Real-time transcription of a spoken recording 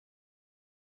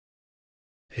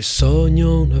E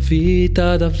sogno una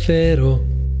vita davvero,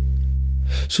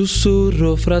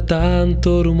 sussurro fra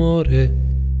tanto rumore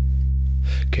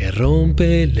che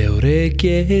rompe le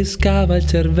orecchie e scava il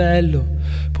cervello,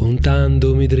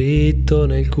 puntandomi dritto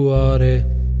nel cuore.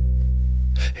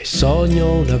 E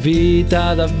sogno una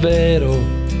vita davvero,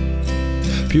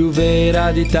 più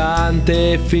vera di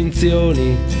tante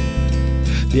finzioni,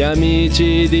 di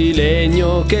amici di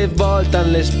legno che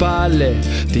voltan le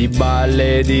spalle, di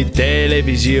balle di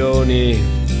televisioni.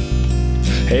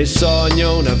 E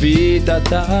sogno una vita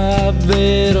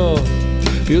davvero,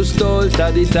 più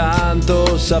stolta di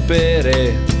tanto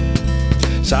sapere,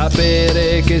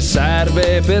 sapere che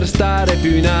serve per stare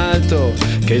più in alto,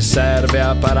 che serve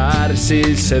a pararsi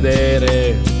il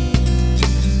sedere.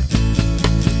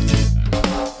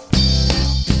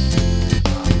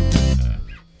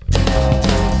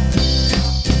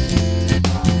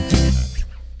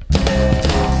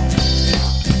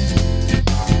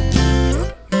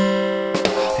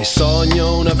 E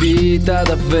sogno una vita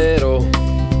davvero,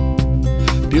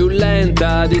 più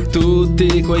lenta di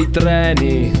tutti quei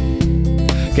treni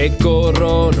che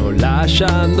corrono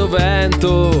lasciando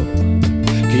vento,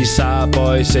 chissà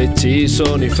poi se ci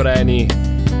sono i freni.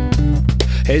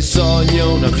 E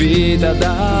sogno una vita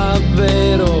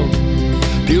davvero,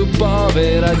 più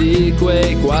povera di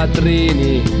quei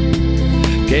quattrini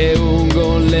che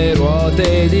ungono le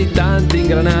ruote di tanti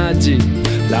ingranaggi,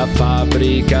 la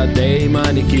fabbrica dei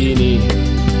manichini.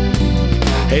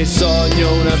 E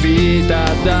sogno una vita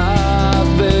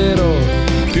davvero,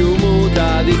 più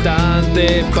muta di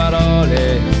tante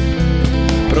parole,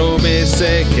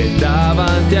 promesse che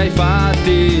davanti ai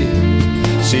fatti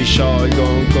si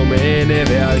sciolgono come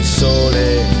neve al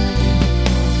sole.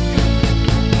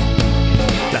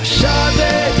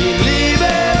 Lasciatemi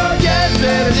libero di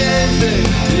essere niente,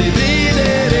 di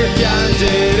ridere e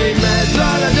piangere in mezzo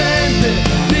alla gente,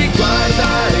 di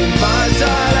guardare in faccia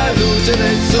la luce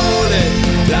del sole,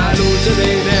 la luce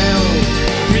dei neon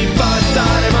mi fa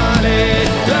stare male.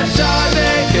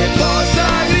 Lasciate che possa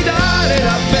gridare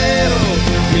davvero,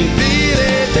 mi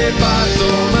direte pazzo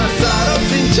ma sarò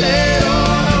sincero,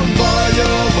 non voglio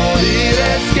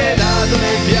morire schedato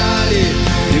nei piani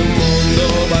di un mondo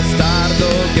bastardo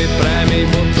che preme i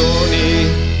bottoni.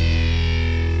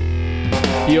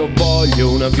 Io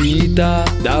voglio una vita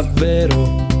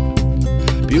davvero,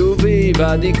 più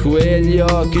viva di quegli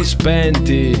occhi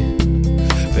spenti,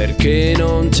 perché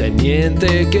non c'è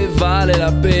niente che vale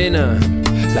la pena,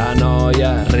 la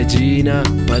noia regina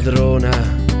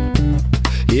padrona.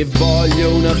 E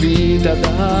voglio una vita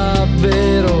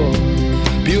davvero,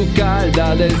 più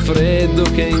calda del freddo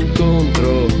che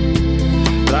incontro,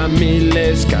 tra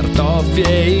mille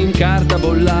scartoffie in carta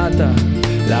bollata,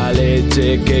 la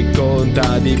legge che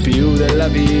conta di più della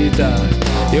vita.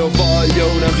 Io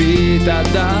voglio una vita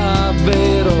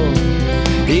davvero,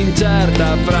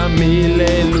 incerta fra mille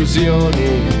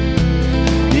illusioni,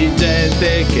 di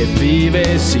gente che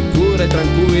vive sicura e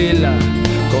tranquilla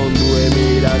con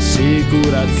 2000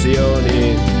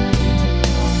 assicurazioni.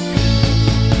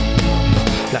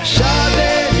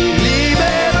 Lasciatemi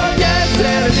libero di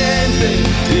essere niente,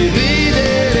 di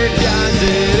ridere e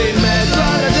piangere in mezzo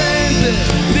alla gente,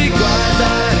 di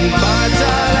guardare in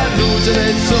faccia la luce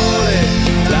del sole,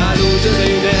 la luce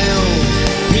dei neon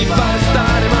mi fa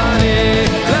stare male.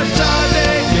 Lasciate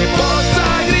che possa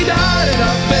gridare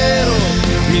davvero,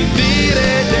 mi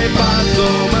direte pazzo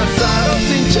ma sarò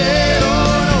sincero,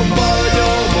 non voglio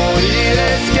morire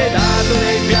schedato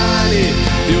nei piani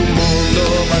di un mondo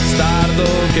bastardo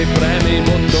che preme i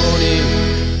bottoni.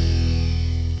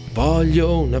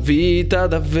 Voglio una vita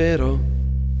davvero,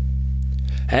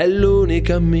 è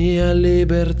l'unica mia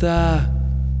libertà.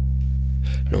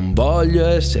 Non voglio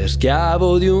essere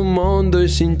schiavo di un mondo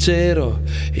insincero,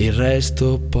 il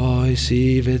resto poi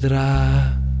si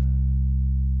vedrà.